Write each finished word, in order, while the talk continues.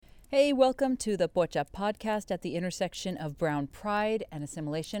Hey, welcome to the Pocha podcast at the intersection of brown pride and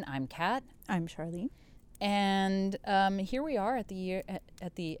assimilation. I'm Kat, I'm Charlene. and here we are at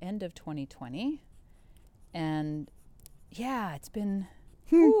the end of 2020, and yeah, it's been.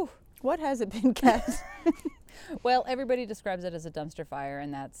 Whew. What has it been, Kat? Well, everybody describes it as a dumpster fire,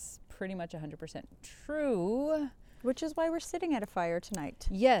 and that's pretty much 100% true. Which is why we're sitting at a fire tonight.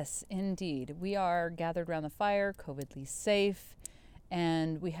 Yes, indeed, we are gathered around the fire, COVIDly safe.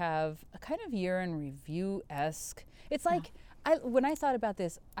 And we have a kind of year in review-esque. It's like, when I thought about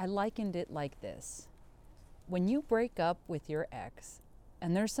this, I likened it like this. When you break up with your ex,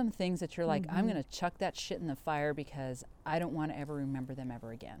 and there's some things that you're like, I'm going to chuck that shit in the fire because I don't want to ever remember them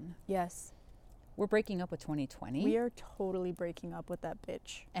ever again. Yes. We're breaking up with 2020. We are totally breaking up with that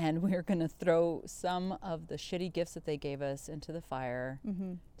bitch. And we're going to throw some of the shitty gifts that they gave us into the fire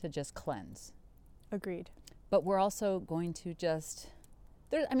to just cleanse. Agreed. But we're also going to just...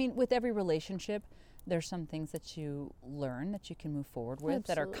 with every relationship, there's some things that you learn that you can move forward with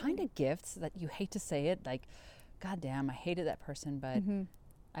that are kind of gifts that you hate to say it. Like, God damn, I hated that person, but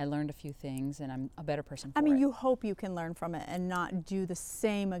I learned a few things and I'm a better person for it. You hope you can learn from it and not do the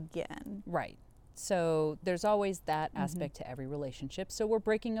same again. Right. So there's always that aspect to every relationship. So we're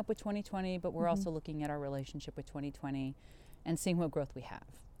breaking up with 2020, but we're also looking at our relationship with 2020 and seeing what growth we have.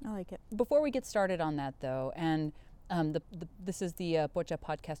 I like it. Before we get started on that, though, and... this is the Pocha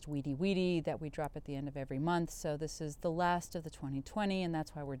podcast Weedy that we drop at the end of every month. So this is the last of the 2020, and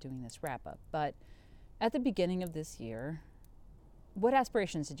that's why we're doing this wrap up. But at the beginning of this year, what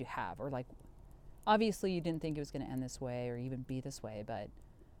aspirations did you have? Or like, obviously you didn't think it was going to end this way or even be this way, but...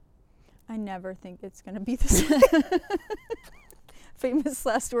 I never think it's going to be this way. Famous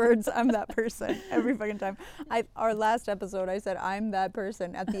last words, I'm that person every fucking time. Our last episode, I said, I'm that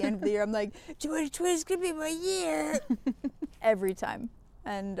person at the end of the year. I'm like, 2020 is going to be my year. Every time.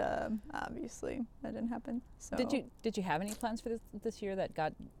 And obviously that didn't happen. So Did you have any plans for this year that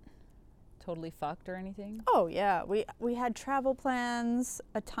got totally fucked or anything? Oh yeah, we had travel plans,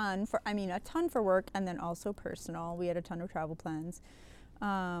 a ton for work and then also personal. We had a ton of travel plans.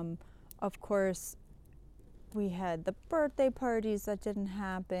 Of course, we had the birthday parties that didn't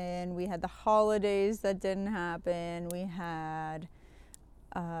happen. We had the holidays that didn't happen. We had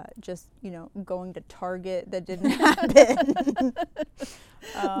just, going to Target that didn't happen.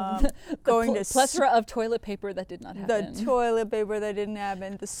 Plethora of toilet paper that did not happen. The toilet paper that didn't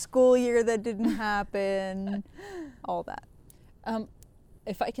happen. The school year that didn't happen. All that.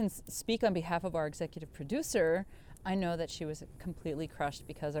 If I can speak on behalf of our executive producer, I know that she was completely crushed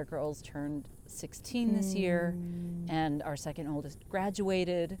because our girls turned 16 this year and our second oldest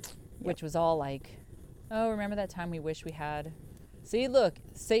graduated, which was all like, oh, remember that time we wish we had? See, look,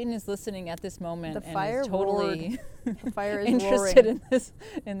 Satan is listening at this moment the and fire is totally the fire is interested roaring.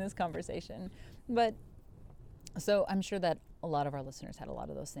 in this conversation. But so I'm sure that a lot of our listeners had a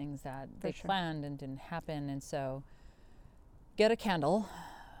lot of those things that they planned and didn't happen. And so get a candle.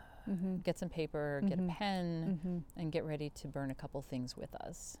 Get some paper, get a pen, and get ready to burn a couple things with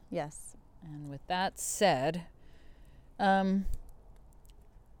us. Yes. And with that said, there's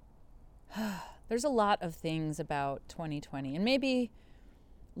a lot of things about 2020. And maybe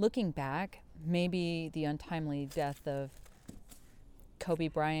looking back, maybe the untimely death of Kobe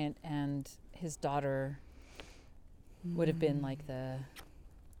Bryant and his daughter would have been like the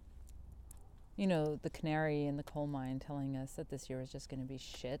canary in the coal mine telling us that this year was just going to be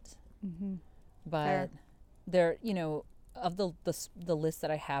shit. But there, of the list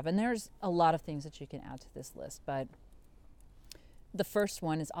that I have, and there's a lot of things that you can add to this list, but the first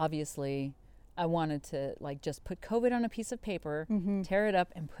one is obviously I wanted to just put COVID on a piece of paper, tear it up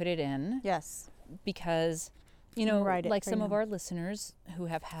and put it in. Yes. Because, some of our listeners who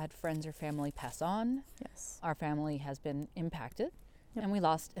have had friends or family pass on. Yes. Our family has been impacted. Yep. And we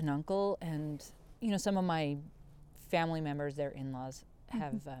lost an uncle, and some of my family members, their in-laws,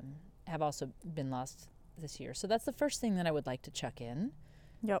 have also been lost this year. So that's the first thing that I would like to chuck in.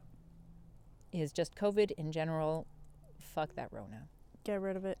 Yep. Is just COVID in general. Fuck that Rona. Get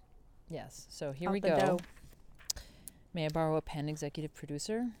rid of it. Yes. So here Out we the go. dough. May I borrow a pen, executive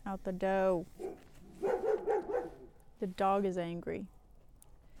producer? Out the dough. The dog is angry.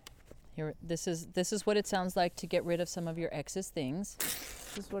 Here, this is what it sounds like to get rid of some of your ex's things.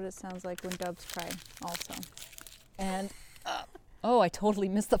 This is what it sounds like when doves cry also. And, I totally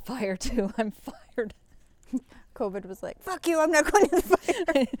missed the fire too. I'm fired. COVID was like, fuck you, I'm not going to the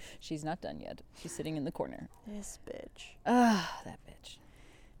fire. She's not done yet. She's sitting in the corner. This bitch. That bitch.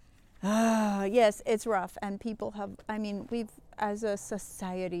 Yes, it's rough. And people have, as a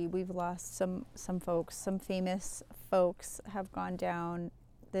society, we've lost some folks. Some famous folks have gone down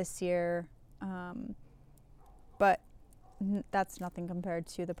this year. But that's nothing compared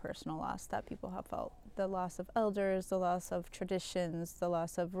to the personal loss that people have felt. The loss of elders, the loss of traditions, the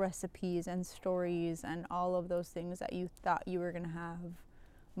loss of recipes and stories, and all of those things that you thought you were going to have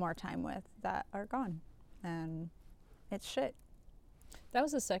more time with that are gone. And it's shit. That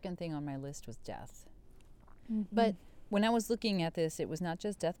was the second thing on my list, was death. Mm-hmm. But when I was looking at this, it was not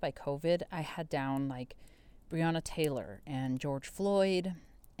just death by COVID. I had down like Breonna Taylor and George Floyd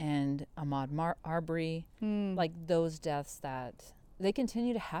and Ahmaud Arbery, like those deaths that they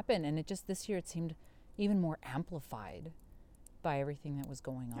continue to happen. And it just, this year it seemed even more amplified by everything that was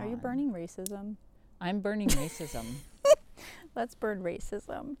going on. Are you burning racism? I'm burning racism. Let's burn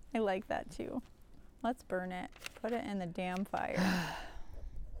racism. I like that too. Let's burn it. Put it in the damn fire.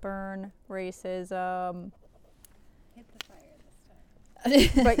 Burn racism. Hit the fire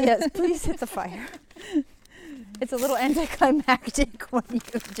this time. But yes, please hit the fire. It's a little anticlimactic when you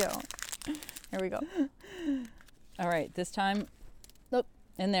don't. Here we go. All right, this time, look,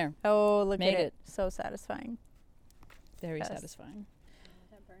 in there. Oh, look Made at it. it. So satisfying. Very Yes. satisfying.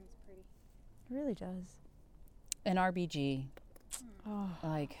 That burns pretty. It really does. An RBG, Oh,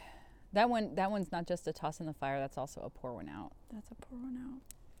 like that one's not just a toss in the fire, that's also a pour one out. that's a poor one out.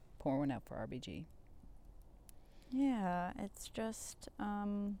 Pour one out for RBG. Yeah, it's just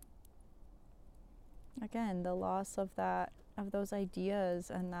again the loss of those ideas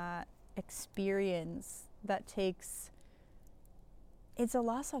and that experience that takes. It's a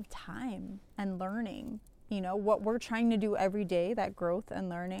loss of time and learning. You know, what we're trying to do every day, that growth and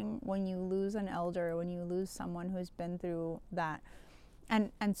learning, when you lose an elder, when you lose someone who's been through that,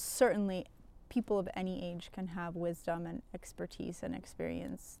 and certainly people of any age can have wisdom and expertise and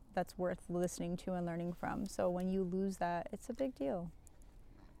experience that's worth listening to and learning from. So when you lose that, it's a big deal.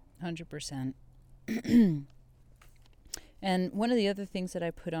 100%. And one of the other things that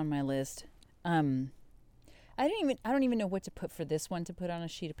I put on my list, I don't even know what to put for this one to put on a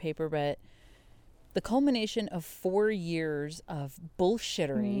sheet of paper, but the culmination of 4 years of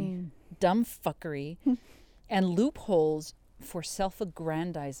bullshittery, dumb fuckery, and loopholes for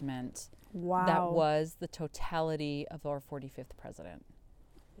self-aggrandizement. Wow. That was the totality of our 45th president.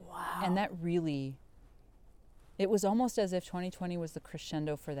 Wow. And that really, it was almost as if 2020 was the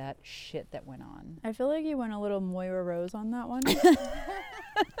crescendo for that shit that went on. I feel like you went a little Moira Rose on that one.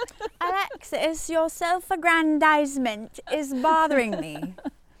 Alexis, your self-aggrandizement is bothering me.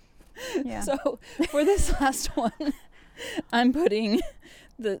 Yeah. So for this last one, I'm putting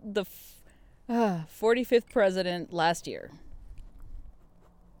the 45th president last year.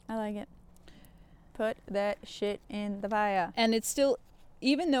 I like it. Put that shit in the fire. And it's still,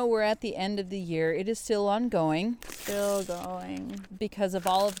 even though we're at the end of the year, it is still ongoing Still going. because of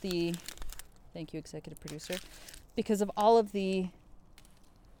all of the, thank you, executive producer, because of all of the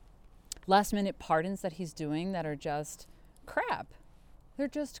last minute pardons that he's doing that are just crap. They're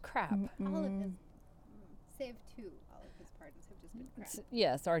just crap. All of his, save two, all of his pardons have just been crap.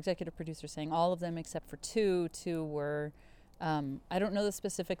 Yes, our executive producer saying all of them except for two. Two were, I don't know the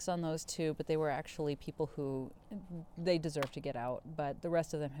specifics on those two, but they were actually people who they deserve to get out. But the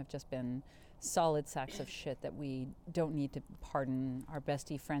rest of them have just been solid sacks of shit that we don't need to pardon our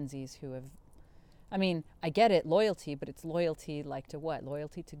bestie frenzies who have, I mean, I get it, loyalty, but it's loyalty like to what?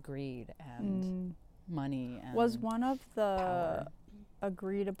 Loyalty to greed and money and Was one of the power.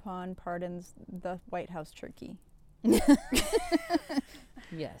 agreed upon pardons the White House turkey?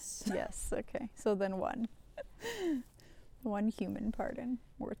 Yes. Yes, okay. So then one. One human pardon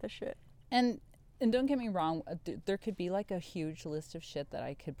worth a shit. And don't get me wrong, there could be like a huge list of shit that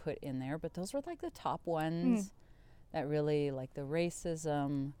I could put in there, but those were like the top ones that really, like the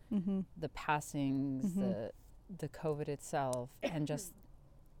racism, the passings, the COVID itself, and just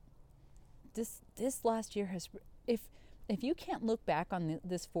this last year has, if you can't look back on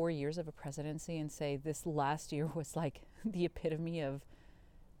this 4 years of a presidency and say this last year was like the epitome of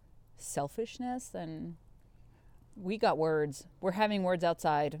selfishness, then we got words. We're having words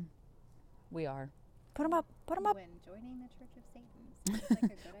outside. We are. Put them up. Put them up. When joining the Church of Satan seems like a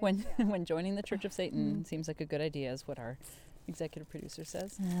good When idea. when joining the Church of Satan seems like a good idea is what our executive producer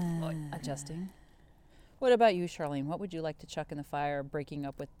says. Adjusting. What about you, Charlene? What would you like to chuck in the fire breaking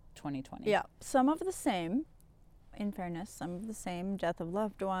up with 2020? Yeah, some of the same. In fairness, some of the same. Death of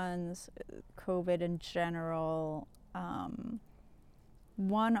loved ones, COVID in general.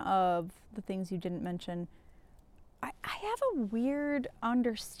 One of the things you didn't mention, I have a weird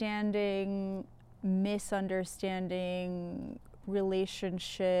misunderstanding,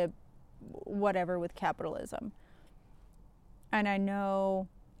 relationship, whatever, with capitalism. And I know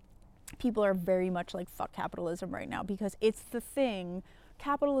people are very much like, fuck capitalism right now, because it's the thing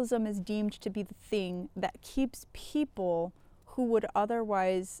capitalism is deemed to be the thing that keeps people who would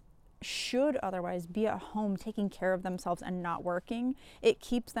otherwise should otherwise be at home taking care of themselves and not working. It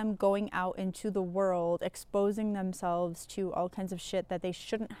keeps them going out into the world, exposing themselves to all kinds of shit that they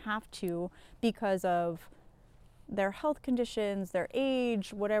shouldn't have to because of their health conditions, their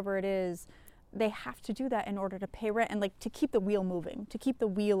age, whatever it is. They have to do that in order to pay rent and like to keep the wheel moving, to keep the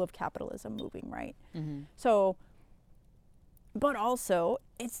wheel of capitalism moving, right? So, but also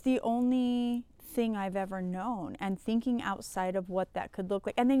it's the only thing I've ever known, and thinking outside of what that could look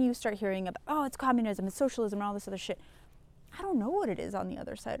like. And then you start hearing about, oh, it's communism, it's socialism, and all this other shit. I don't know what it is on the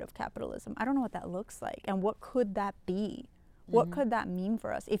other side of capitalism. I don't know what that looks like, and what could that be? What could that mean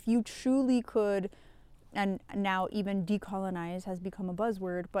for us? If you truly could, and now even decolonize has become a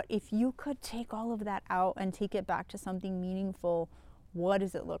buzzword, but if you could take all of that out and take it back to something meaningful, what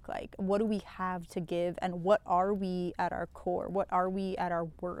does it look like? What do we have to give, and what are we at our core? What are we at our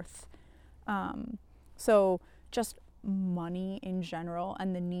worth? So just money in general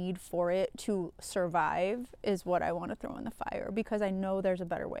and the need for it to survive is what I want to throw in the fire, because I know there's a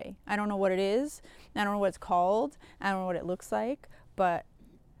better way. I don't know what it is. I don't know what it's called. I don't know what it looks like. But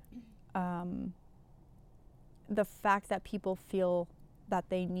the fact that people feel that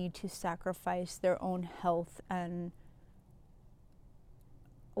they need to sacrifice their own health and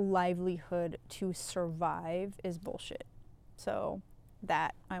livelihood to survive is bullshit. So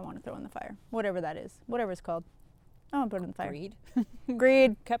that I want to throw in the fire, whatever that is, whatever it's called. I want to put it in the fire. Greed.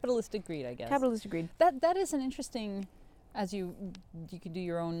 Greed. Capitalistic greed, I guess. Capitalistic greed. That is an interesting, as you could do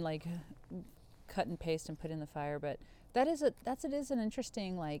your own like cut and paste and put in the fire, but it is an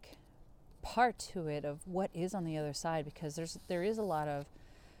interesting like part to it of what is on the other side, because there is a lot of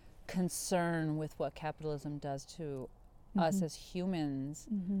concern with what capitalism does to us as humans,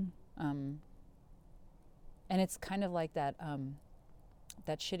 and it's kind of like that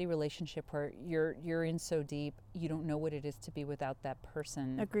that shitty relationship where you're in so deep you don't know what it is to be without that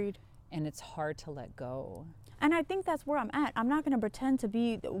person. Agreed. And it's hard to let go. And I think that's where I'm at. I'm not going to pretend to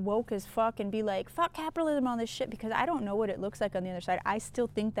be woke as fuck and be like, fuck capitalism on this shit, because I don't know what it looks like on the other side. I still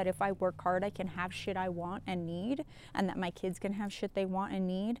think that if I work hard, I can have shit I want and need, and that my kids can have shit they want and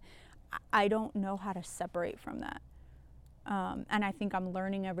need. I don't know how to separate from that. And I think I'm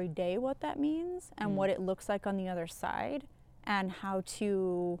learning every day what that means and what it looks like on the other side, and how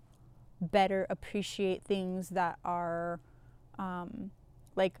to better appreciate things that are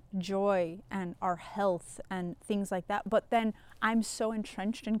like joy and our health and things like that. But then I'm so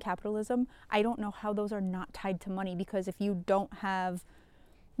entrenched in capitalism, I don't know how those are not tied to money, because if you don't have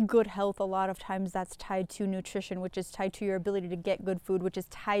good health, a lot of times that's tied to nutrition, which is tied to your ability to get good food, which is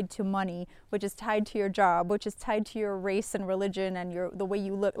tied to money, which is tied to your job, which is tied to your race and religion and the way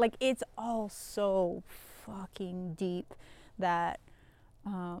you look. Like, it's all so fucking deep that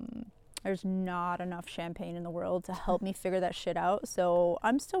there's not enough champagne in the world to help me figure that shit out. So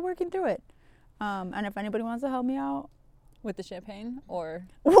I'm still working through it. And if anybody wants to help me out with the champagne, or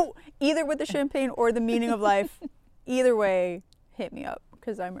either with the champagne or the meaning of life, either way, hit me up,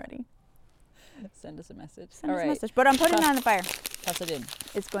 because I'm ready. Send us a message. Send us a message. But I'm putting it on the fire. Toss it in.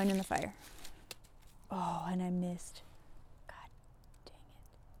 It's going in the fire. Oh, and I missed. God dang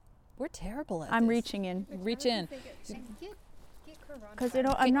it. We're terrible at I'm this. reaching in. Reach in. Because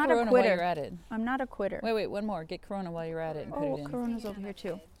I'm not Corona a quitter. while you're at it. I'm not a quitter. Wait, one more. Get Corona while you're at it and put it in. Corona's over here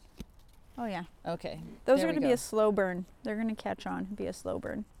too. Oh yeah. Okay. Those are going to be a slow burn. They're going to catch on and be a slow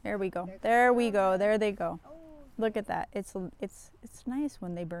burn. There we go. There we go. There they go. Look at that. It's nice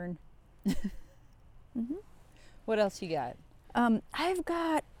when they burn. What else you got? I've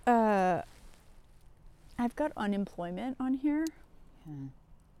got unemployment on here.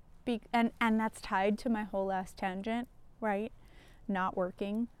 And that's tied to my whole last tangent, right? Not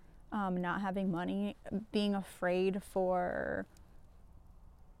working, not having money, being afraid for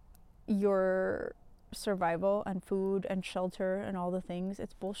your survival and food and shelter and all the things.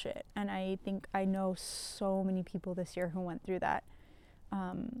 It's bullshit. And I think I know so many people this year who went through that,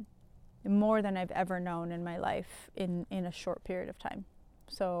 more than I've ever known in my life in a short period of time.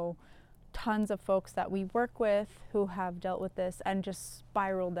 So tons of folks that we work with who have dealt with this and just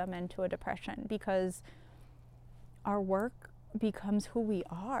spiraled them into a depression, because our work becomes who we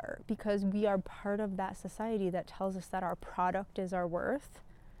are, because we are part of that society that tells us that our product is our worth.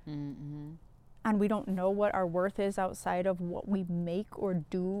 And we don't know what our worth is outside of what we make or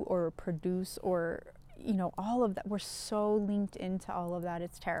do or produce, or all of that. We're so linked into all of that.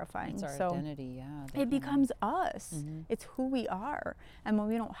 It's terrifying. It's our identity, yeah. Definitely. It becomes us. It's who we are. And when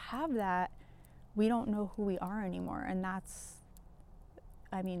we don't have that, we don't know who we are anymore. And that's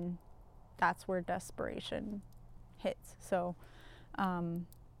where desperation hits. So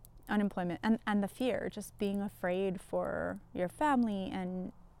unemployment and the fear, just being afraid for your family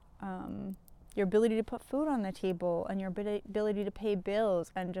and your ability to put food on the table and your ability to pay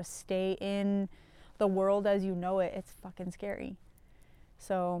bills and just stay in the world as you know it. It's fucking scary.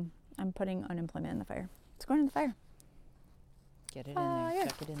 So I'm putting unemployment in the fire. It's going in the fire. Get it in there.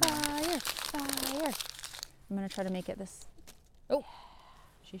 Chuck it in there. Fire. I'm going to try to make it this. Oh,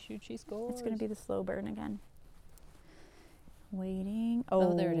 she shoots, she scores. It's going to be the slow burn again. Waiting.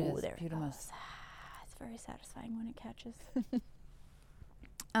 Oh, there it is. There Beautiful. it goes. It's very satisfying when it catches.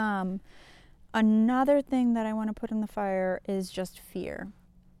 Another thing that I want to put in the fire is just fear.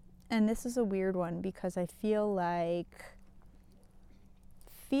 And this is a weird one because I feel like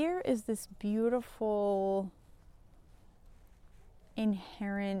fear is this beautiful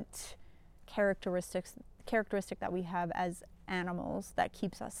inherent characteristic that we have as animals that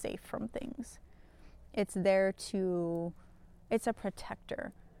keeps us safe from things. It's a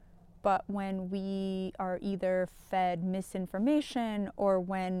protector. But when we are either fed misinformation or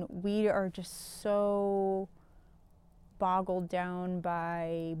when we are just so boggled down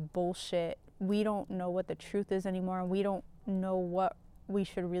by bullshit, we don't know what the truth is anymore. We don't know what we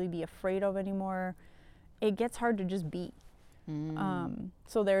should really be afraid of anymore. It gets hard to just be.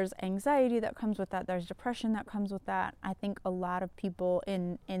 So there's anxiety that comes with that. There's depression that comes with that. I think a lot of people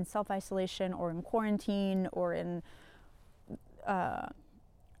in self-isolation or in quarantine or in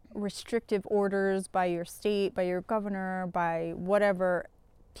restrictive orders by your state, by your governor, by whatever,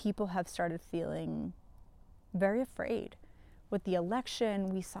 people have started feeling very afraid. With the election,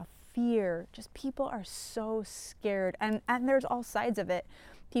 we saw fear. Just people are so scared. And there's all sides of it.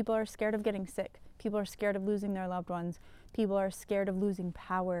 People are scared of getting sick. People are scared of losing their loved ones. People are scared of losing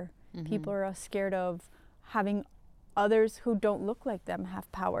power. Mm-hmm. People are scared of having others who don't look like them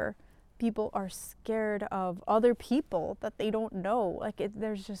have power. People are scared of other people that they don't know.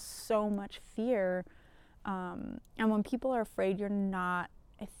 There's just so much fear. And when people are afraid, you're not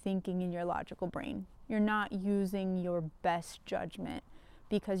thinking in your logical brain. You're not using your best judgment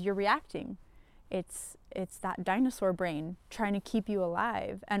because you're reacting. It's that dinosaur brain trying to keep you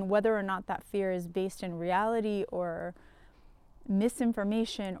alive. And whether or not that fear is based in reality or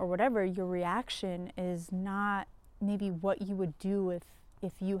misinformation or whatever, your reaction is not maybe what you would do if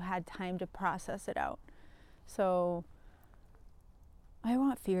you had time to process it out. So I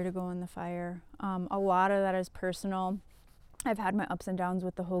want fear to go in the fire. A lot of that is personal. I've had my ups and downs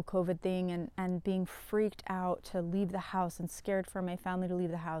with the whole COVID thing and being freaked out to leave the house and scared for my family to leave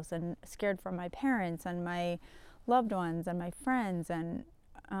the house and scared for my parents and my loved ones and my friends and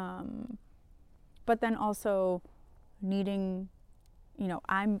but then also needing,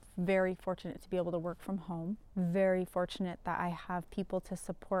 I'm very fortunate to be able to work from home, very fortunate that I have people to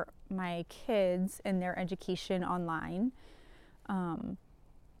support my kids in their education online.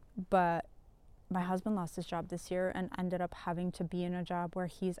 But my husband lost his job this year and ended up having to be in a job where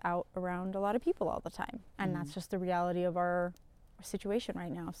he's out around a lot of people all the time. And that's just the reality of our situation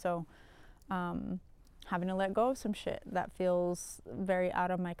right now. So having to let go of some shit that feels very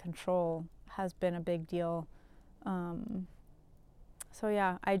out of my control has been a big deal. So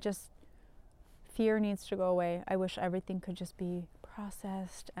yeah, fear needs to go away. I wish everything could just be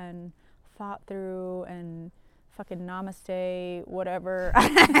processed and thought through and fucking namaste, whatever.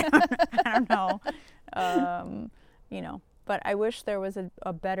 I don't know. But I wish there was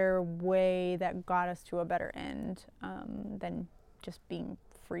a better way that got us to a better end than just being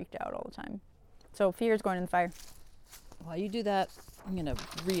freaked out all the time. So fear is going in the fire. While you do that, I'm going to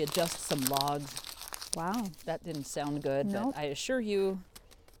readjust some logs. Wow. That didn't sound good, Nope. but I assure you.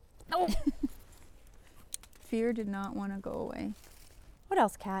 Oh. Fear did not want to go away. What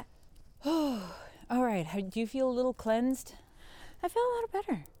else, Kat? All right. Do you feel a little cleansed? I feel a lot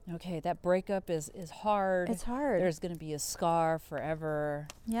better. Okay, that breakup is hard. It's hard. There's going to be a scar forever.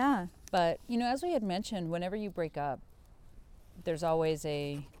 Yeah. But, as we had mentioned, whenever you break up, there's always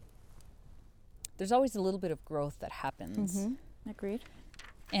a little bit of growth that happens. Mm-hmm. Agreed.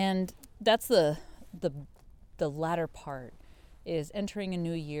 And that's the latter part, is entering a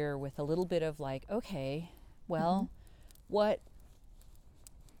new year with a little bit of like, okay, well, what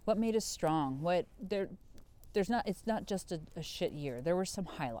made us strong? It's not just a shit year. There were some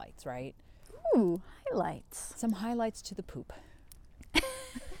highlights, right? Ooh, highlights. Some highlights to the poop.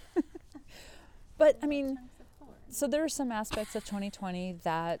 But so there are some aspects of 2020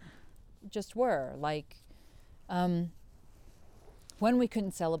 that just were like, when we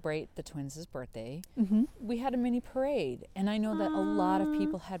couldn't celebrate the twins' birthday, we had a mini parade. And I know that a lot of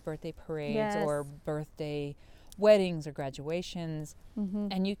people had birthday parades Yes. or birthday weddings or graduations. Mm-hmm.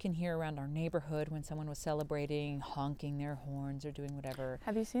 And you can hear around our neighborhood when someone was celebrating, honking their horns or doing whatever.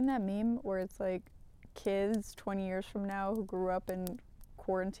 Have you seen that meme where it's like kids 20 years from now who grew up in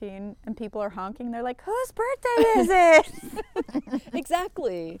quarantine and people are honking? They're like, whose birthday is it?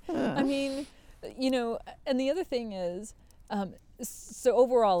 Exactly. I mean, and the other thing is, so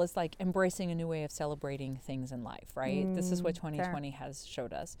overall, it's like embracing a new way of celebrating things in life, right? This is what 2020 has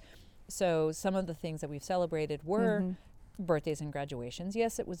showed us. So some of the things that we've celebrated were birthdays and graduations.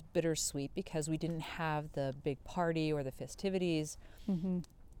 Yes, it was bittersweet because we didn't have the big party or the festivities, and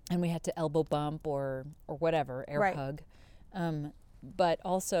we had to elbow bump or whatever, air hug. But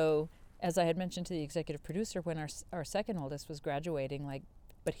also, as I had mentioned to the executive producer, when our second oldest was graduating,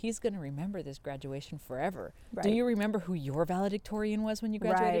 but he's going to remember this graduation forever. Right. Do you remember who your valedictorian was when you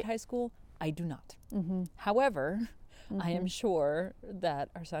graduated high school? I do not. However, I am sure that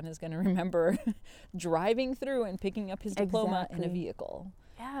our son is going to remember driving through and picking up his diploma in a vehicle.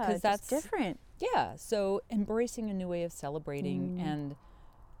 Yeah, because that's different. Yeah, so embracing a new way of celebrating and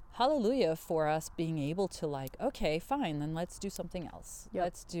hallelujah for us being able to okay, fine, then let's do something else.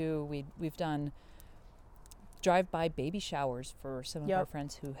 Yep. We've done drive-by baby showers for some of our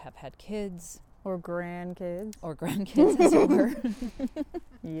friends who have had kids. Or grandkids. As it were.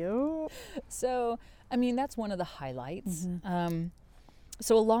 Yep. So, I mean, that's one of the highlights.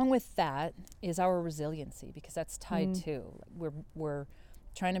 So along with that is our resiliency, because that's tied to. We're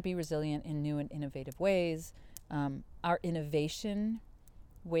trying to be resilient in new and innovative ways. Our innovation,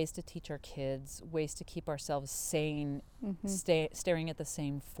 ways to teach our kids, ways to keep ourselves sane, staring at the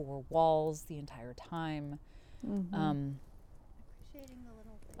same four walls the entire time.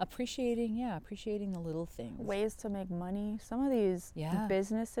 Appreciating the little things. Ways to make money. Some of these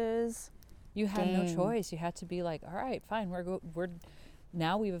businesses, you had no choice. You had to be like, all right, fine. We're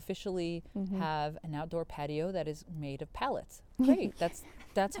now we've officially have an outdoor patio that is made of pallets. Great.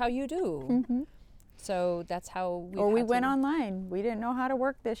 that's how you do. So that's how we went online. We didn't know how to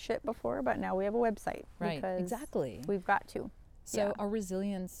work this shit before, but now we have a website. Right. Because exactly. We've got to. So our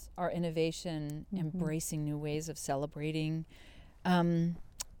resilience, our innovation, embracing new ways of celebrating.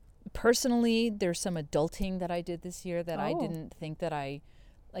 Personally, there's some adulting that I did this year that I didn't think that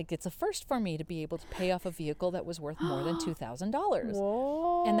it's a first for me to be able to pay off a vehicle that was worth more than $2,000.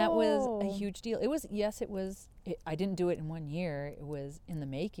 Whoa. And that was a huge deal. I didn't do it in 1 year. It was in the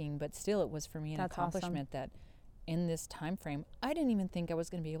making, but still it was for me an accomplishment that in this time frame, I didn't even think I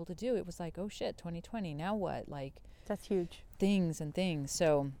was going to be able to do. It was like, oh shit, 2020, now what? That's huge. Things.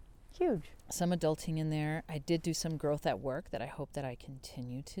 So huge. Some adulting in there. I did do some growth at work that I hope that I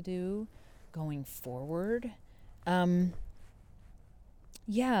continue to do going forward. Those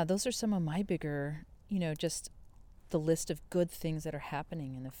are some of my bigger, just the list of good things that are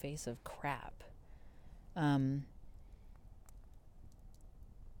happening in the face of crap. And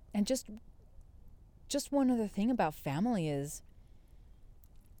just one other thing about family is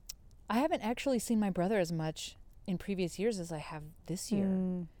I haven't actually seen my brother as much in previous years as I have this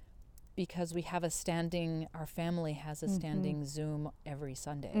year. Because we have our family has a standing Zoom every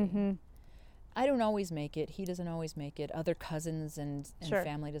Sunday. I don't always make it. He doesn't always make it. Other cousins and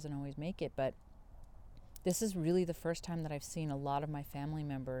family doesn't always make it. But this is really the first time that I've seen a lot of my family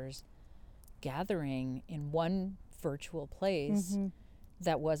members gathering in one virtual place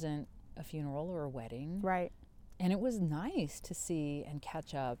that wasn't a funeral or a wedding. Right. And it was nice to see and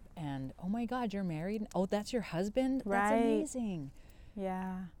catch up. And, oh my God, you're married? Oh, that's your husband? Right. That's amazing.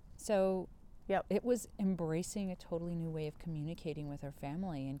 Yeah. So it was embracing a totally new way of communicating with our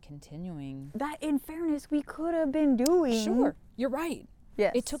family and continuing. That, in fairness, we could have been doing. Sure, you're right.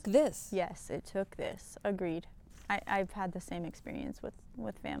 Yes. It took this. Yes, it took this. Agreed. I've had the same experience with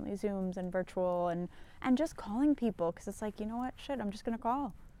family Zooms and virtual and just calling people because it's like, you know what, shit, I'm just going to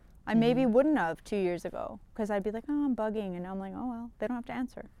call. I maybe wouldn't have 2 years ago because I'd be like, oh, I'm bugging. And I'm like, oh, well, they don't have to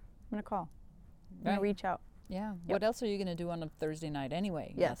answer. I'm going to call. I'm going to reach out. Yeah. Yep. What else are you going to do on a Thursday night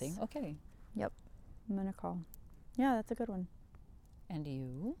anyway? Yes. Nothing. Okay. Yep. I'm going to call. Yeah, that's a good one. And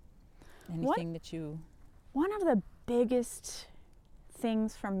you? Anything that you... One of the biggest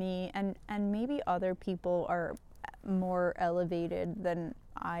things for me, and maybe other people are more elevated than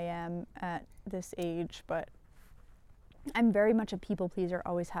I am at this age, but I'm very much a people pleaser,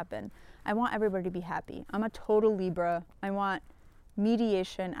 always have been. I want everybody to be happy. I'm a total Libra. I want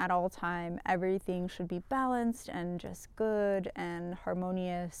mediation at all time. Everything should be balanced and just good and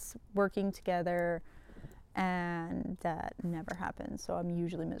harmonious, working together, and that never happens, so I'm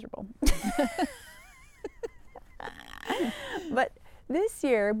usually miserable. But this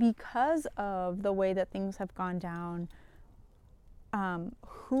year, because of the way that things have gone down,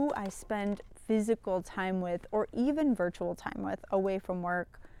 who I spend physical time with, or even virtual time with, away from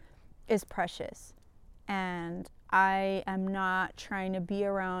work is precious. And I am not trying to be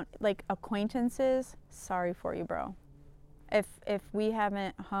around, like, acquaintances. Sorry for you, bro. If we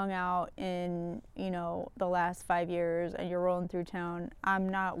haven't hung out in, the last 5 years and you're rolling through town, I'm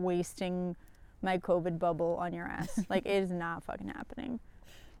not wasting my COVID bubble on your ass. Like, it is not fucking happening.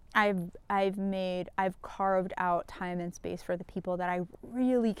 I've carved out time and space for the people that I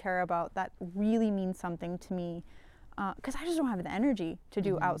really care about, that really mean something to me, because I just don't have the energy to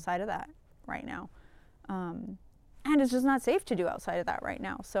do outside of that right now. And it's just not safe to do outside of that right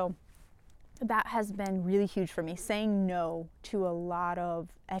now. So that has been really huge for me. Saying no to a lot of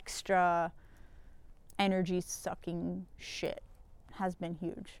extra energy sucking shit has been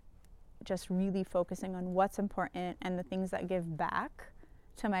huge. Just really focusing on what's important and the things that give back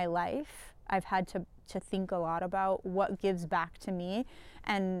to my life. I've had to think a lot about what gives back to me,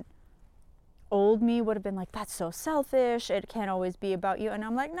 and old me would have been like, that's so selfish, it can't always be about you. And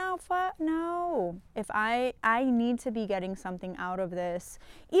I'm like, no. If I need to be getting something out of this,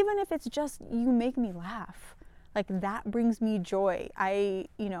 even if it's just you make me laugh, like, that brings me joy. I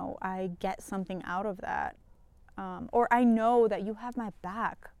get something out of that. Or I know that you have my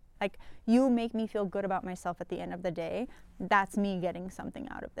back. Like, you make me feel good about myself at the end of the day. That's me getting something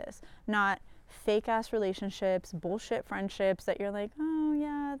out of this. Not fake ass relationships, bullshit friendships that you're like, oh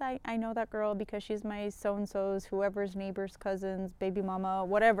yeah, I know that girl because she's my so-and-so's, whoever's neighbor's cousin's, baby mama,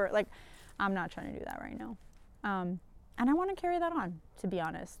 whatever. Like, I'm not trying to do that right now. And I want to carry that on, to be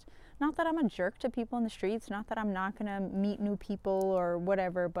honest. Not that I'm a jerk to people in the streets, not that I'm not going to meet new people or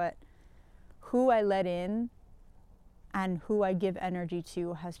whatever, but who I let in and who I give energy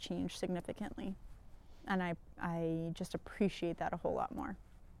to has changed significantly. And I just appreciate that a whole lot more.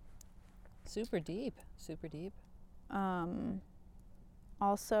 Super deep.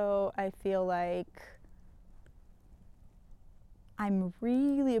 Also, I feel like I'm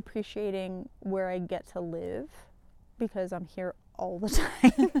really appreciating where I get to live because I'm here all the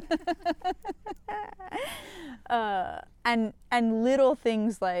time. And little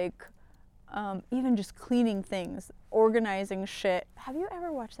things like even just cleaning things, organizing shit. Have you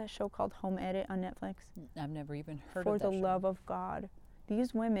ever watched that show called Home Edit on Netflix? I've never even heard For of that the show. love of God.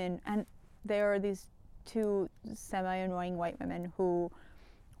 These women, and there are these two semi-annoying white women who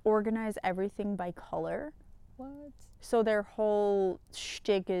organize everything by color. What? So their whole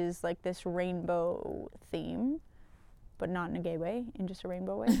shtick is like this rainbow theme, but not in a gay way, in just a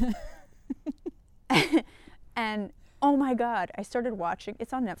rainbow way. And oh my God, I started watching,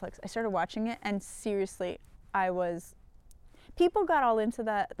 it's on Netflix. I started watching it, and seriously, people got all into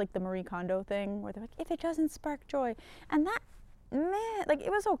that, like the Marie Kondo thing, where they're like, if it doesn't spark joy. And that, man, like, it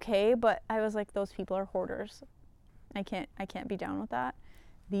was okay, but I was like, those people are hoarders. I can't be down with that.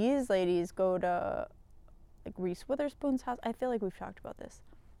 These ladies go to, like, Reese Witherspoon's house. I feel like we've talked about this.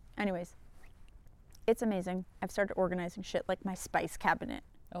 Anyways, it's amazing. I've started organizing shit, like my spice cabinet.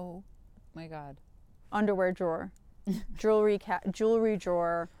 Oh my God. Underwear drawer. jewelry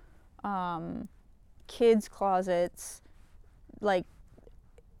drawer. Kids' closets. Like,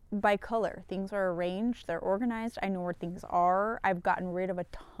 by color. Things are arranged. They're organized. I know where things are. I've gotten rid of a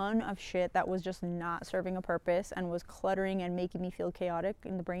ton of shit that was just not serving a purpose and was cluttering and making me feel chaotic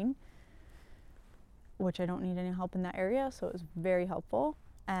in the brain, which I don't need any help in that area, so it was very helpful.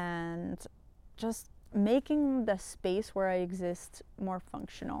 And just making the space where I exist more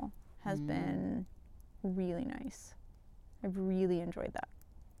functional has been really nice. I've really enjoyed that.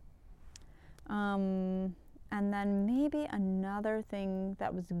 And then maybe another thing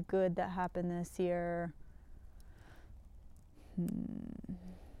that was good that happened this year.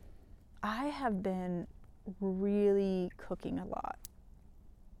 I have been really cooking a lot.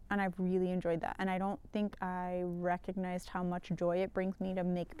 And I've really enjoyed that. And I don't think I recognized how much joy it brings me to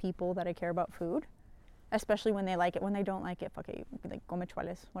make people that I care about food. Especially when they like it. When they don't like it, fuck it. Like, come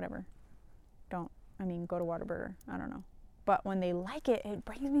chuales, whatever. Go to Whataburger. I don't know. But when they like it, it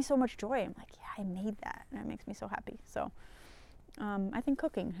brings me so much joy. I'm like, yeah, I made that. And it makes me so happy. So I think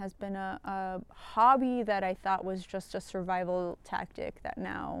cooking has been a hobby that I thought was just a survival tactic that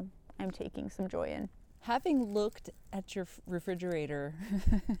now I'm taking some joy in. Having looked at your refrigerator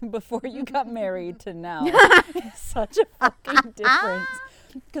before you got married to now is such a fucking difference.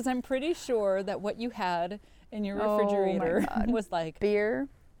 Because I'm pretty sure that what you had in your refrigerator was like beer,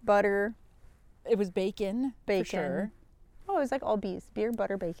 butter. It was bacon. For sure. Oh, it was like all bees. Beer,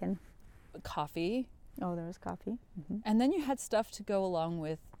 butter, bacon. Coffee. Oh, there was coffee. Mm-hmm. And then you had stuff to go along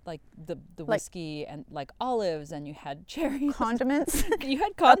with, like the whiskey and like olives, and you had cherries. Condiments. You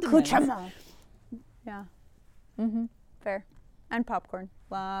had condiments. Accoutrement. Yeah. Mm-hmm. Fair. And popcorn.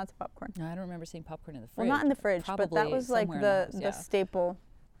 Lots of popcorn. No, I don't remember seeing popcorn in the Well, fridge. not in the fridge, but that Probably was like somewhere in the house, the yeah. staple.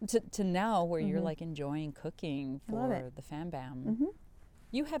 To now where you're Mhm. like enjoying cooking I love for it. the Fam Bam. Mm-hmm.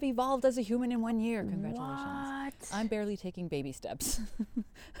 You have evolved as a human in 1 year. Congratulations. What? I'm barely taking baby steps.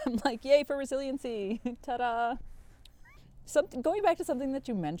 I'm like, yay for resiliency. Ta-da. Going back to something that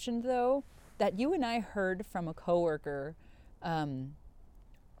you mentioned, though, that you and I heard from a coworker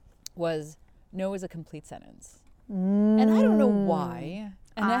was no is a complete sentence. And I don't know why.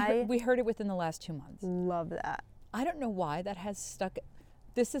 And we heard it within the last 2 months. Love that. I don't know why that has stuck.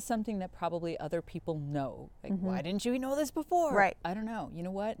 This is something that probably other people know. Like, why didn't you know this before? Right. I don't know. You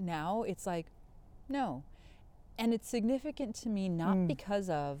know what? Now it's like, no. And it's significant to me not because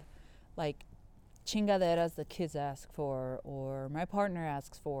of like chingaderas the kids ask for or my partner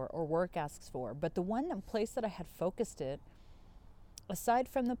asks for or work asks for, but the one place that I had focused it, aside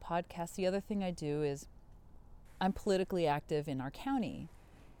from the podcast, the other thing I do is I'm politically active in our county.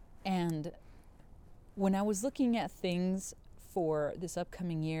 And when I was looking at things for this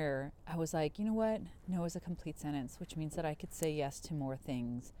upcoming year, I was like, you know what? No is a complete sentence, which means that I could say yes to more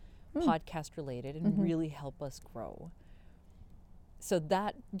things podcast related and really help us grow. So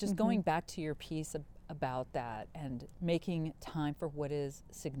that, just going back to your piece about that and making time for what is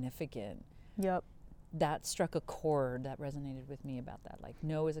significant, Yep. that struck a chord that resonated with me about that. Like,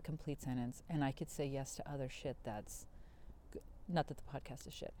 no is a complete sentence, and I could say yes to other shit that's, not that the podcast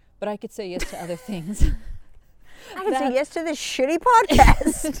is shit, but I could say yes to other things. I can say yes to this shitty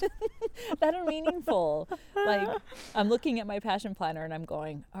podcast. that are meaningful. Like, I'm looking at my passion planner and I'm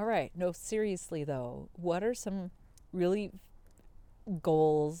going, all right, no, seriously though, what are some really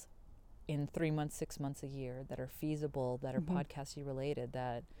goals in 3 months, 6 months, a year that are feasible, that are podcasty related,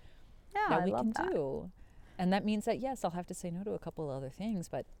 that I we love can that. do? And that means that, yes, I'll have to say no to a couple of other things,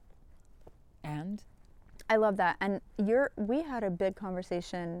 but, and I love that. And we had a big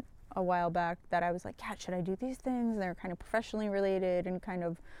conversation a while back that I was like, Kat, should I do these things? And they're kind of professionally related and kind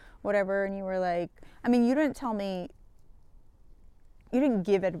of whatever. And you were like, I mean, you didn't tell me, you didn't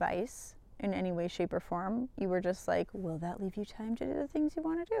give advice in any way, shape, or form. You were just like, will that leave you time to do the things you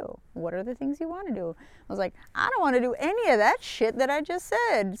want to do? What are the things you want to do? I was like, I don't want to do any of that shit that I just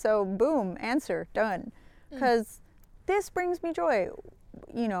said. So boom, answer, done. Because this brings me joy,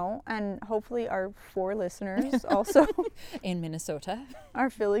 you know, and hopefully our 4 listeners also in Minnesota. are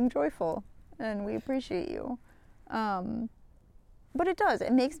feeling joyful, and we appreciate you. But it does.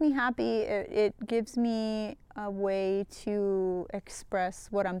 It makes me happy. It gives me a way to express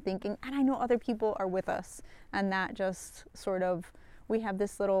what I'm thinking, and I know other people are with us, and that just sort of, we have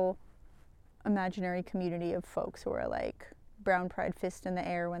this little imaginary community of folks who are like brown pride fist in the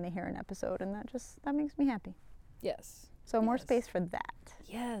air when they hear an episode, and that makes me happy. Yes. So more Yes. space for that.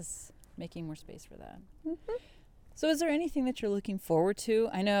 Yes, making more space for that. So is there anything that you're looking forward to?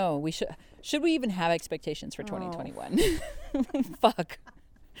 I know we should we even have expectations for 2021? Fuck.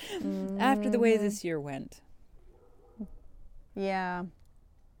 After the way this year went. Yeah.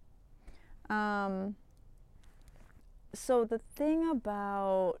 So the thing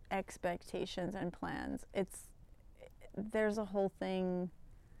about expectations and plans, there's a whole thing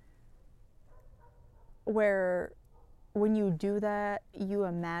where when you do that, you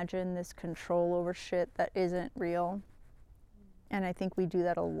imagine this control over shit that isn't real. And I think we do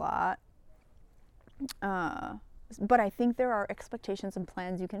that a lot. But I think there are expectations and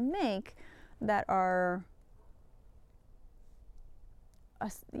plans you can make that are,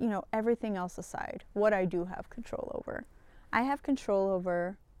 you know, everything else aside, what I do have control over. I have control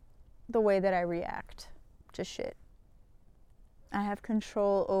over the way that I react to shit. I have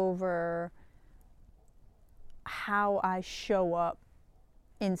control over how I show up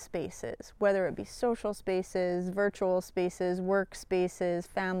in spaces, whether it be social spaces, virtual spaces, work spaces,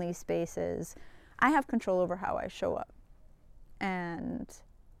 family spaces. I have control over how I show up. And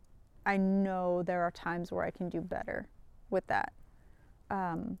I know there are times where I can do better with that.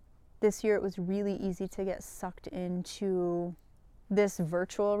 This year it was really easy to get sucked into this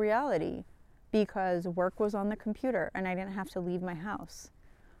virtual reality because work was on the computer and I didn't have to leave my house.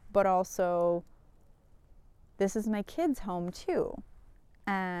 But also, this is my kids' home too.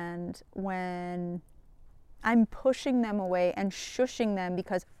 And when I'm pushing them away and shushing them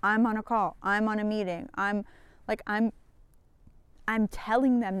because I'm on a call, I'm on a meeting, I'm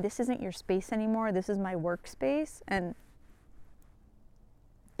telling them this isn't your space anymore, this is my workspace. And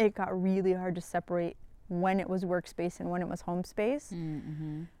it got really hard to separate when it was workspace and when it was home space.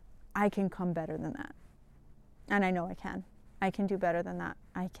 Mm-hmm. I can come better than that. And I know I can. I can do better than that.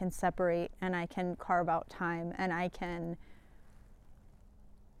 I can separate and I can carve out time and I can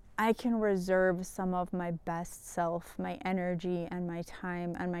I can reserve some of my best self, my energy and my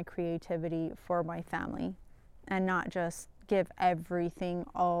time and my creativity for my family, and not just give everything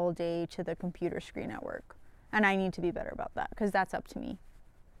all day to the computer screen at work. And I need to be better about that, because that's up to me.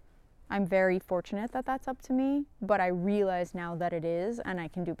 I'm very fortunate that that's up to me, but I realize now that it is, and I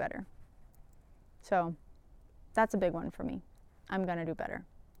can do better. So that's a big one for me. I'm gonna do better.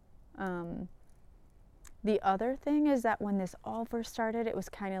 The other thing is that when this all first started, it was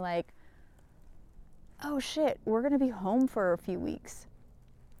kind of like, oh shit, we're gonna be home for a few weeks.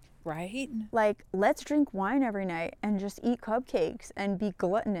 Right? Like, let's drink wine every night and just eat cupcakes and be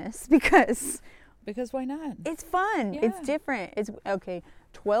gluttonous, because Because why not? it's fun. It's Yeah. different. It's okay.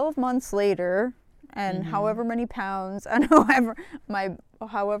 12 months later, and Mhm. however many pounds, and however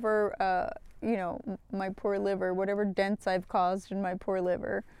you know, my poor liver, whatever dents I've caused in my poor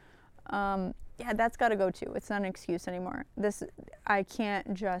liver, yeah, that's got to go too. It's not an excuse anymore. I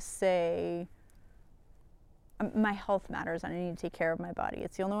can't just say my health matters and I need to take care of my body.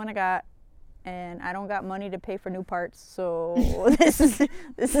 It's the only one I got, and I don't got money to pay for new parts, so this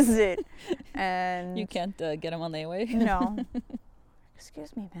is it. And You can't get them on layaway? no.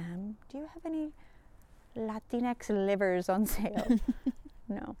 Excuse me, ma'am. Do you have any Latinx livers on sale?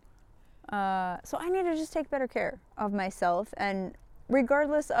 No. So I need to just take better care of myself, and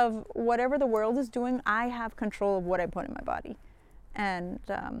regardless of whatever the world is doing, I have control of what I put in my body. And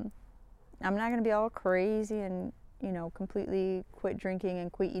I'm not gonna be all crazy and, you know, completely quit drinking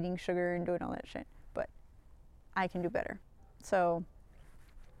and quit eating sugar and doing all that shit, but I can do better. So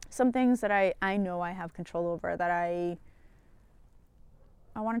some things that I know I have control over that I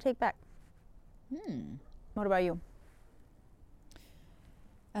want to take back. What about you?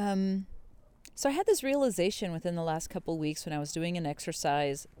 So I had this realization within the last couple weeks when I was doing an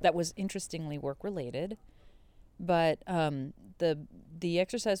exercise that was interestingly work related, but the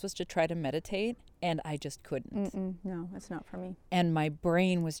exercise was to try to meditate, and I just couldn't. No, it's not for me. And my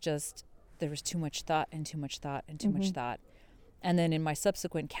brain was just, there was too much thought and too much thought and too much thought. And then in my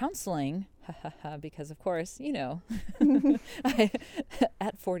subsequent counseling, because of course, you know,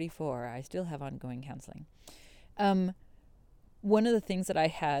 at 44, I still have ongoing counseling. One of the things that I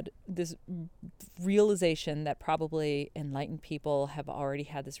had this realization that probably enlightened people have already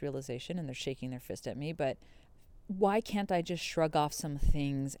had this realization and they're shaking their fist at me, but why can't I just shrug off some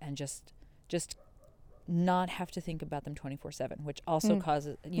things and just not have to think about them 24/7, which also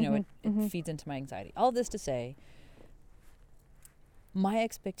causes, you know, it feeds into my anxiety. All this to say, my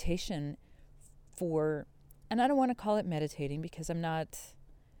expectation for, and I don't want to call it meditating because I'm not,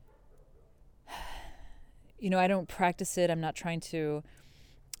 you know, I don't practice it. I'm not trying to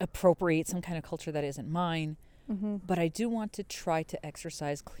appropriate some kind of culture that isn't mine. But I do want to try to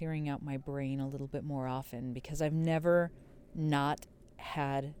exercise clearing out my brain a little bit more often, because I've never not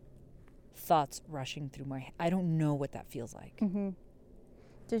had thoughts rushing through my head. I don't know what that feels like.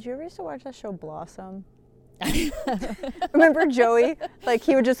 Did you ever used to watch that show Blossom? Remember Joey? Like,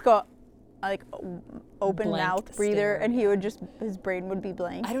 he would just go, like, open Blank mouth breather, stare, and he would just, his brain would be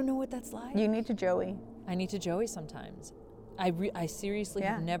blank. I don't know what that's like. You need to Joey. I need to Joey sometimes. I seriously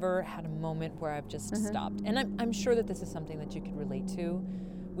have never had a moment where I've just stopped. And I'm sure that this is something that you could relate to.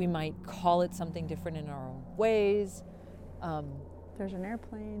 We might call it something different in our own ways. There's an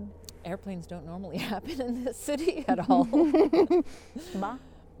airplane. Airplanes don't normally happen in this city at all. Bah.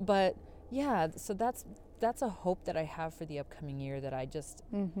 But yeah, so that's a hope that I have for the upcoming year, that I just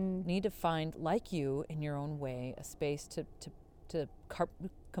need to find, like you, in your own way, a space to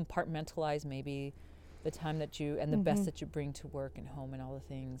compartmentalize maybe the time that you, and the best that you bring to work and home and all the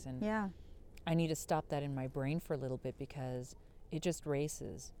things. And Yeah. I need to stop that in my brain for a little bit, because it just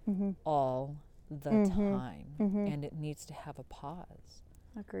races all the time, and it needs to have a pause.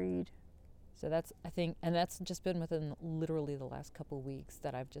 Agreed. So that's, I think, and that's just been within literally the last couple of weeks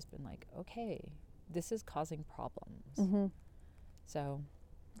that I've just been like, okay, this is causing problems. So,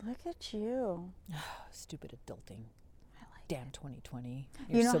 Look at you. stupid adulting. I like Damn 2020.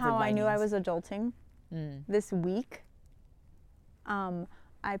 You know how I knew I was adulting? Mm. This week,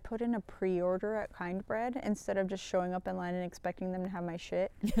 I put in a pre-order at Kind Bread instead of just showing up in line and expecting them to have my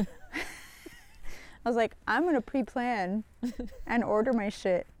shit. I was like, I'm going to pre-plan and order my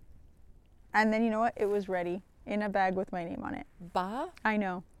shit. And then you know what? It was ready in a bag with my name on it. Ba? I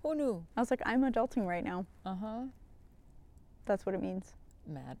know. Who knew? I was like, I'm adulting right now. Uh-huh. That's what it means.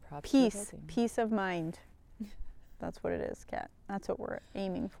 Mad props. to Peace. adulting. Peace of mind. That's what it is, Kat. That's what we're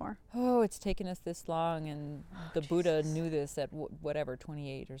aiming for. Oh, it's taken us this long, and the Buddha knew this at whatever,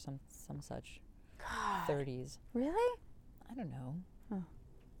 28 or some such. God. 30s. Really? I don't know.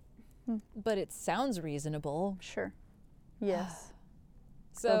 Oh. But it sounds reasonable. Sure. Yes.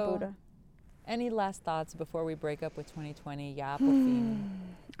 So, Buddha. any last thoughts before we break up with 2020? Yeah, por fin.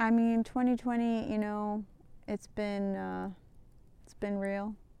 I mean, 2020, you know, it's been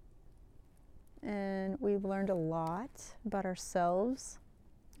real. And we've learned a lot about ourselves,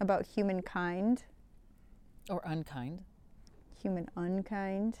 about humankind, Or unkind. human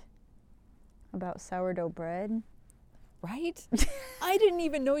unkind, about sourdough bread. Right? I didn't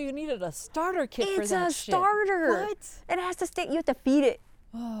even know you needed a starter kit for It's that a shit. starter. What? It has to stay. You have to feed it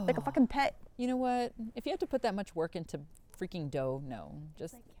Oh. like a fucking pet. You know what? If you have to put that much work into freaking dough, no.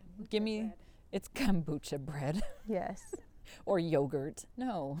 Just give me, it's kombucha bread Yes. or yogurt.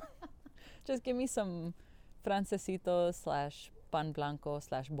 No. Just give me some francesitos / pan blanco /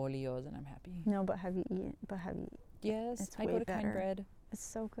 bolillos and I'm happy. No, but have you eaten? But have you? Yes, It's I way go to Kind better. Bread. It's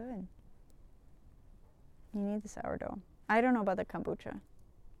so good. You need the sourdough. I don't know about the kombucha.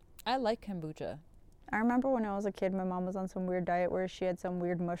 I like kombucha. I remember when I was a kid, my mom was on some weird diet where she had some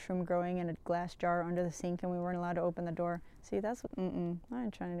weird mushroom growing in a glass jar under the sink, and we weren't allowed to open the door. See, that's I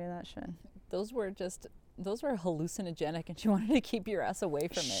ain't trying to do that shit. Those were hallucinogenic and she wanted to keep your ass away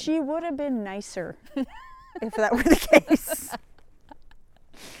from it. She would have been nicer if that were the case.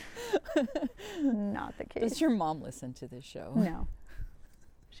 Not the case. Does your mom listen to this show? No.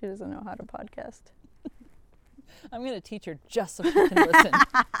 She doesn't know how to podcast. I'm going to teach her just so she can listen.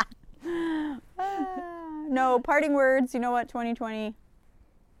 No, parting words. You know what? 2020.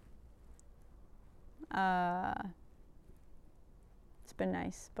 It's been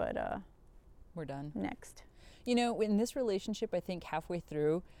nice, but We're done. next. You know, in this relationship, I think halfway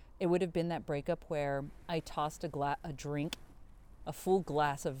through, it would have been that breakup where I tossed a full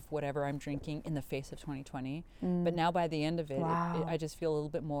glass of whatever I'm drinking in the face of 2020. But now by the end of it, Wow. I just feel a little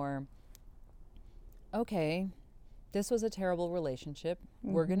bit more, okay, this was a terrible relationship.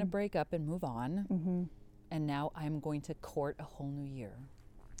 We're going to break up and move on. And now I'm going to court a whole new year.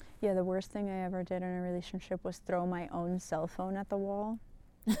 Yeah, the worst thing I ever did in a relationship was throw my own cell phone at the wall.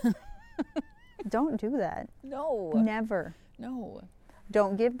 Don't do that. No. Never. No.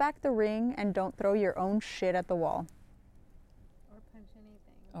 Don't give back the ring and don't throw your own shit at the wall. Or punch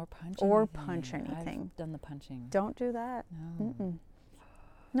anything. Or punch Or anything. punch anything. I've done the punching. Don't do that. No.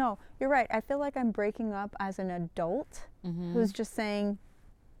 No, you're right. I feel like I'm breaking up as an adult who's just saying,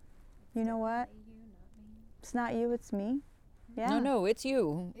 you know what? You, not me. It's not you, it's me. Yeah. No, it's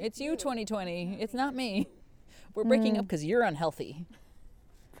you. It's you, 2020. It's not me. We're breaking up because you're unhealthy.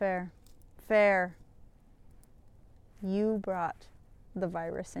 Fair. Fair. You brought the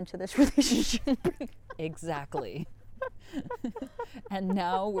virus into this relationship. Exactly. And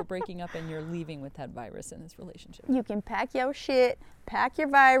now we're breaking up and you're leaving with that virus in this relationship. You can pack your shit, pack your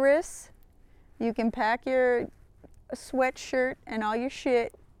virus. You can pack your sweatshirt and all your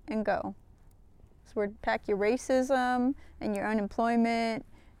shit and go. So we're pack your racism and your unemployment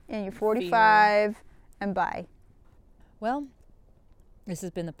and your 45 and bye. Well, this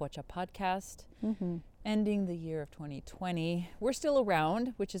has been the Pocha Podcast, ending the year of 2020. We're still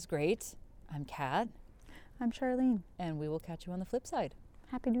around, which is great. I'm Kat, I'm Charlene. and we will catch you on the flip side.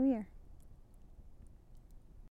 Happy New Year.